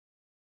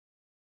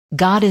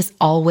God is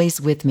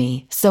always with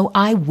me, so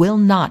I will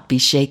not be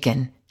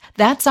shaken.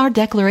 That's our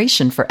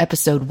declaration for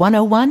episode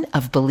 101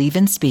 of Believe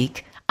and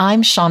Speak.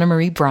 I'm Shauna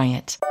Marie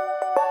Bryant.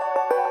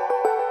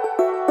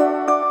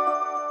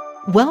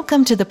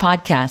 Welcome to the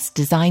podcast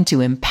designed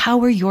to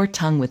empower your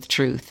tongue with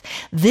truth.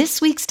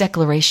 This week's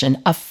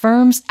declaration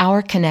affirms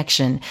our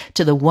connection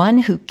to the one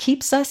who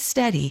keeps us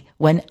steady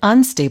when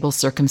unstable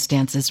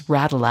circumstances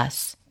rattle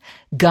us.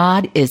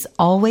 God is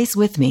always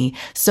with me,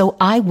 so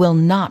I will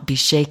not be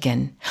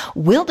shaken.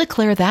 We'll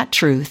declare that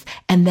truth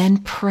and then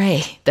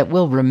pray that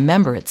we'll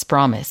remember its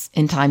promise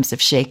in times of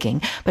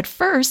shaking. But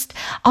first,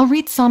 I'll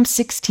read Psalm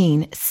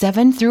 16,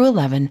 7 through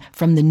 11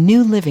 from the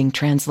New Living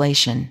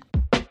Translation.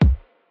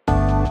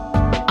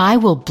 I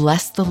will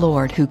bless the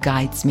Lord who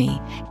guides me.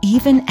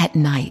 Even at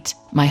night,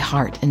 my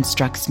heart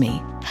instructs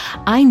me.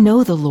 I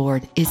know the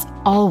Lord is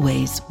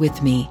always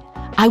with me.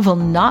 I will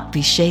not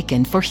be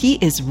shaken, for he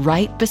is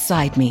right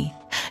beside me.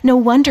 No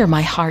wonder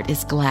my heart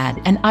is glad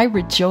and I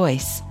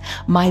rejoice.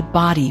 My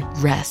body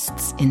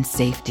rests in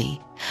safety.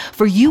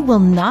 For you will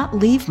not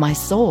leave my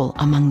soul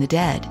among the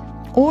dead,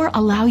 or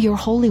allow your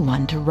Holy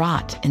One to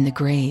rot in the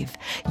grave.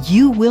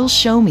 You will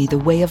show me the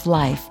way of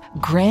life,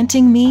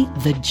 granting me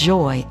the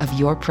joy of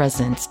your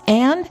presence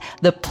and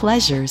the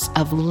pleasures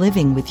of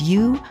living with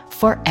you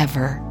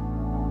forever.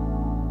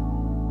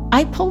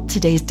 I pulled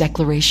today's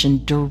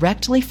declaration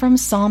directly from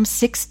Psalm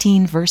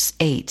 16, verse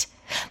 8.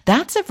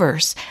 That's a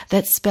verse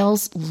that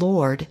spells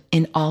Lord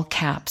in all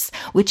caps,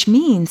 which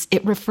means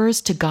it refers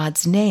to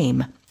God's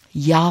name,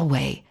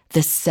 Yahweh,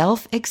 the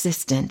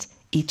self-existent,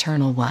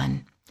 eternal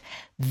one.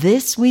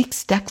 This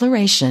week's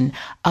declaration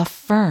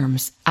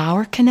affirms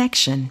our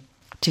connection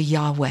to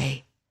Yahweh.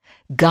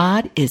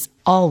 God is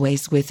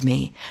always with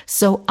me,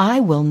 so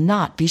I will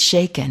not be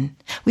shaken.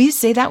 Will you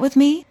say that with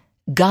me?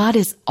 God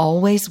is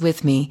always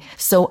with me,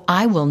 so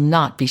I will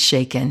not be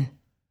shaken.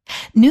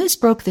 News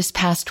broke this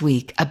past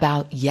week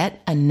about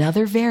yet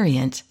another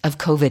variant of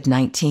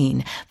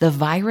COVID-19, the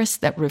virus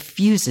that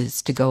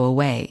refuses to go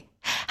away.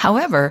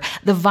 However,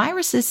 the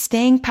virus's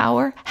staying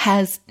power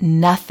has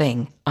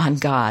nothing on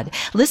God.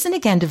 Listen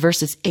again to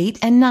verses 8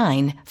 and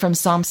 9 from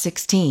Psalm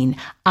 16.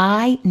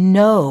 I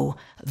know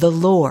the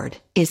Lord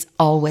is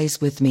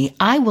always with me.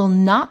 I will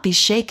not be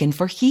shaken,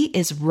 for he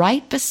is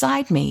right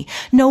beside me.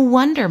 No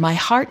wonder my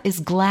heart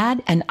is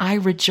glad and I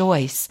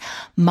rejoice.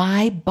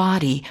 My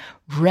body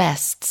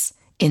rests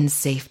in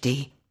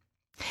safety.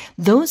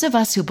 Those of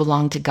us who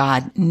belong to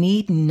God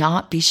need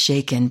not be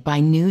shaken by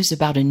news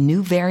about a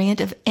new variant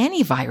of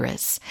any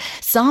virus.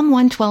 Psalm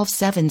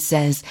 112:7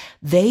 says,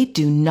 they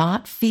do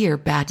not fear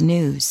bad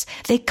news.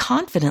 They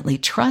confidently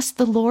trust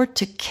the Lord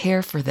to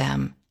care for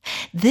them.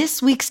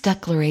 This week's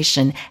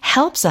declaration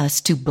helps us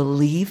to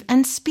believe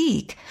and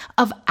speak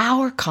of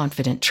our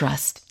confident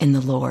trust in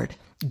the Lord.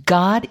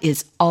 God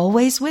is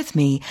always with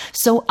me,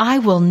 so I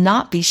will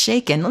not be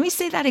shaken. Let me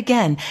say that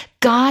again.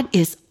 God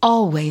is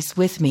always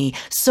with me,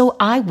 so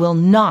I will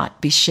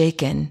not be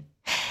shaken.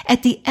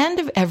 At the end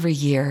of every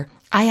year,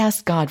 I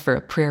ask God for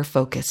a prayer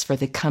focus for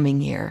the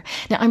coming year.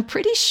 Now, I'm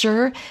pretty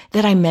sure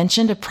that I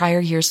mentioned a prior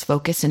year's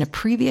focus in a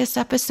previous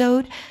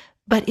episode,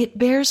 but it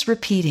bears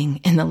repeating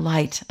in the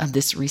light of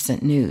this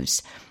recent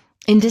news.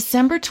 In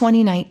December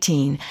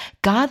 2019,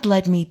 God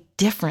led me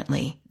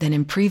differently than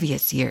in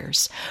previous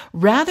years.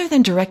 Rather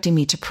than directing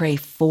me to pray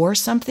for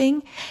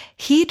something,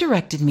 he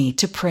directed me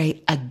to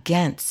pray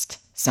against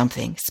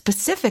something.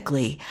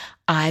 Specifically,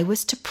 I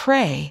was to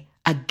pray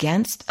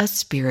against a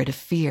spirit of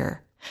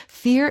fear.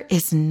 Fear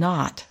is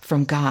not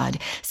from God.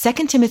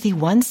 2 Timothy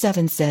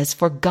 1:7 says,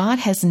 for God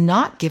has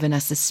not given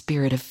us a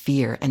spirit of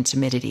fear and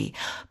timidity,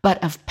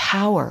 but of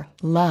power,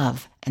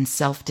 love, and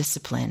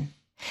self-discipline.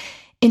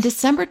 In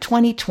December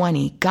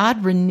 2020,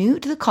 God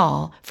renewed the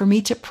call for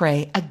me to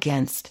pray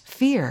against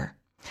fear.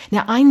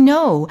 Now, I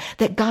know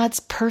that God's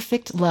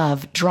perfect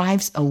love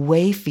drives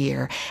away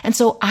fear, and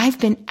so I've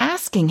been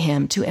asking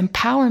him to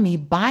empower me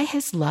by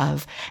his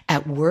love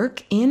at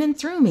work in and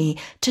through me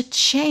to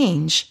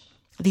change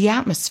the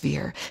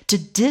atmosphere, to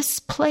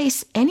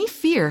displace any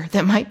fear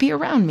that might be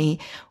around me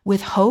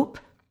with hope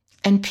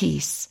and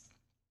peace.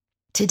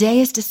 Today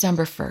is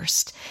December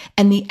 1st,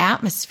 and the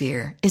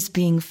atmosphere is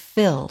being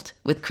filled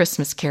with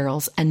Christmas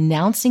carols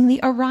announcing the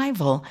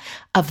arrival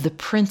of the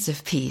Prince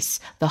of Peace,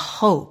 the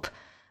hope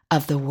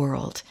of the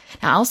world.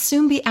 Now, I'll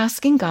soon be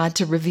asking God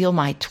to reveal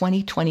my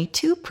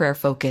 2022 prayer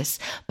focus,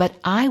 but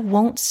I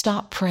won't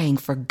stop praying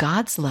for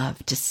God's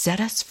love to set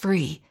us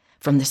free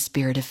from the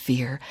spirit of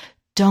fear.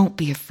 Don't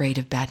be afraid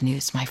of bad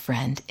news, my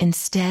friend.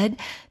 Instead,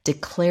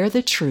 declare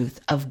the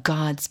truth of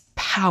God's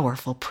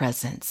powerful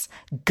presence.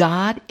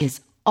 God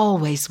is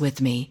always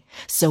with me,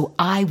 so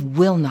I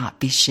will not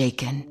be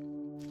shaken.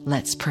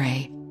 Let's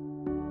pray.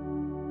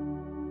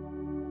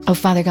 Oh,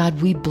 Father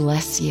God, we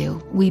bless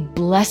you. We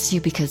bless you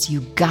because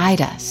you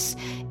guide us.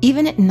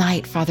 Even at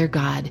night, Father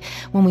God,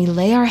 when we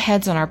lay our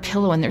heads on our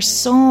pillow and there's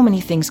so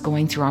many things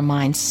going through our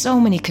minds, so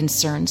many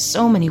concerns,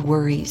 so many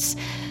worries,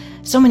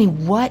 so many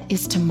what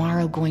is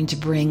tomorrow going to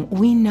bring.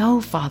 We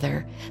know,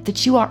 Father,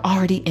 that you are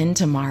already in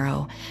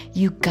tomorrow.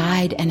 You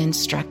guide and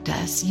instruct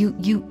us. You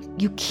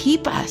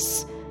keep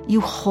us. You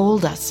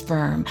hold us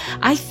firm.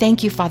 I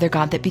thank you, Father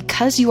God, that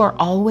because you are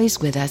always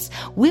with us,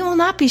 we will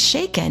not be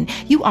shaken.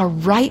 You are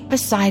right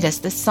beside us.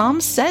 The Psalm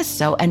says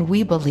so, and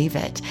we believe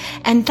it.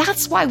 And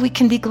that's why we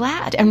can be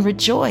glad and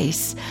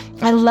rejoice.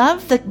 I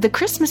love the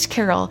Christmas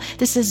carol.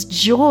 This is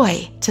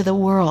joy to the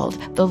world.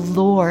 The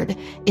Lord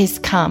is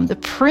come. The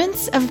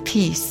Prince of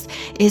Peace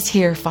is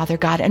here, Father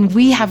God, and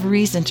we have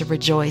reason to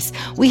rejoice.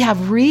 We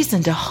have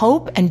reason to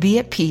hope and be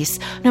at peace,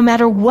 no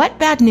matter what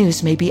bad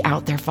news may be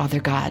out there,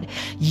 Father God.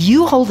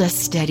 You hold us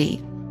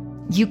steady.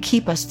 You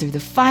keep us through the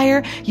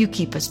fire. You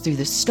keep us through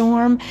the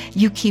storm.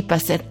 You keep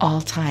us at all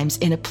times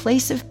in a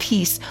place of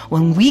peace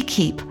when we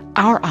keep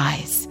our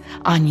eyes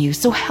on you.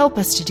 So help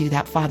us to do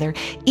that, Father,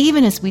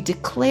 even as we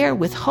declare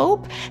with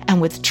hope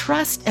and with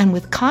trust and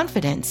with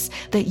confidence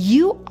that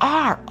you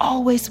are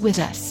always with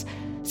us,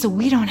 so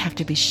we don't have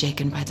to be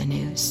shaken by the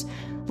news.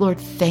 Lord,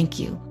 thank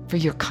you for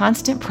your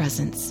constant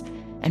presence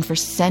and for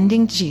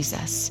sending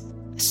Jesus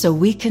so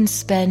we can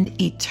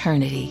spend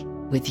eternity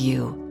with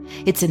you.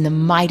 It's in the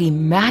mighty,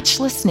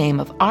 matchless name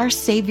of our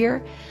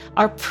Savior,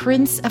 our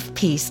Prince of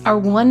Peace, our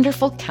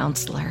wonderful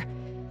Counselor.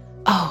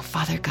 Oh,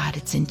 Father God,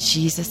 it's in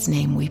Jesus'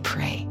 name we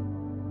pray.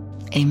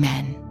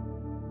 Amen.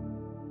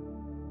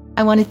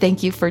 I want to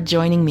thank you for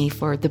joining me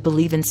for the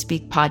Believe and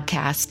Speak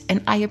podcast,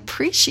 and I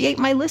appreciate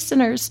my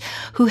listeners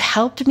who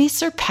helped me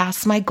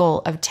surpass my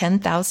goal of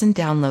 10,000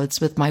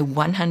 downloads with my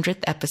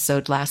 100th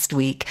episode last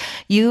week.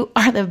 You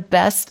are the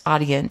best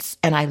audience,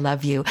 and I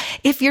love you.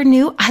 If you're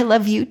new, I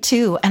love you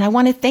too, and I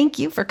want to thank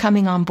you for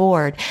coming on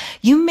board.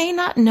 You may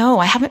not know,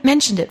 I haven't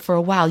mentioned it for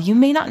a while, you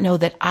may not know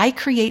that I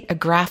create a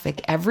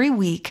graphic every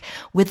week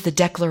with the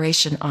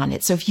declaration on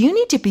it. So if you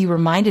need to be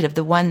reminded of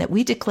the one that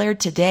we declared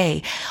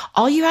today,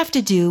 all you have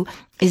to do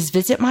is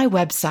visit my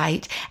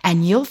website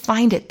and you'll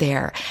find it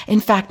there. In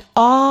fact,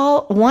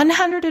 all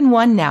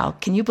 101 now,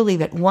 can you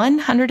believe it?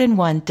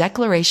 101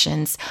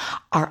 declarations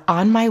are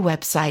on my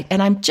website,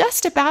 and I'm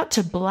just about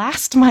to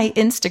blast my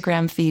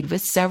Instagram feed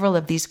with several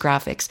of these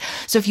graphics.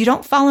 So if you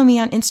don't follow me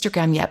on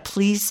Instagram yet,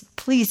 please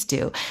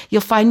do.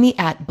 You'll find me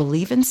at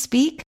Believe and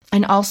Speak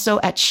and also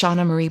at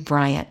Shauna Marie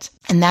Bryant.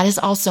 And that is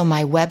also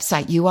my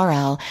website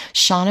URL,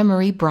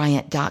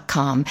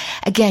 ShaunaMarieBryant.com.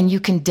 Again, you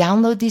can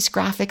download these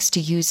graphics to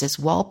use as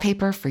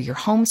wallpaper for your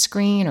home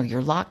screen or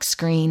your lock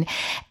screen.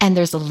 And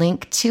there's a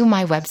link to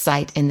my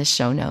website in the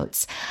show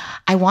notes.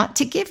 I want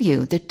to give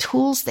you the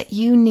tools that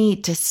you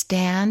need to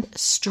stand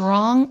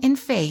strong in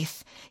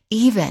faith,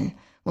 even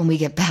when we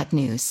get bad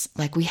news,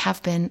 like we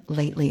have been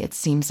lately. It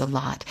seems a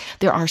lot.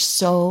 There are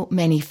so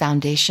many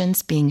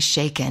foundations being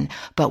shaken,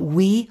 but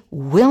we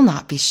will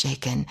not be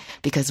shaken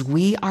because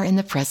we are in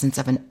the presence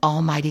of an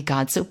almighty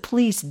God. So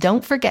please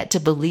don't forget to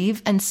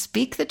believe and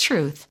speak the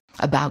truth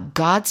about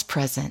God's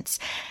presence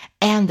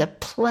and the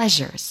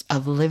pleasures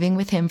of living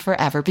with Him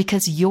forever,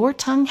 because your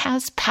tongue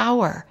has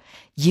power.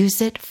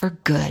 Use it for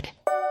good.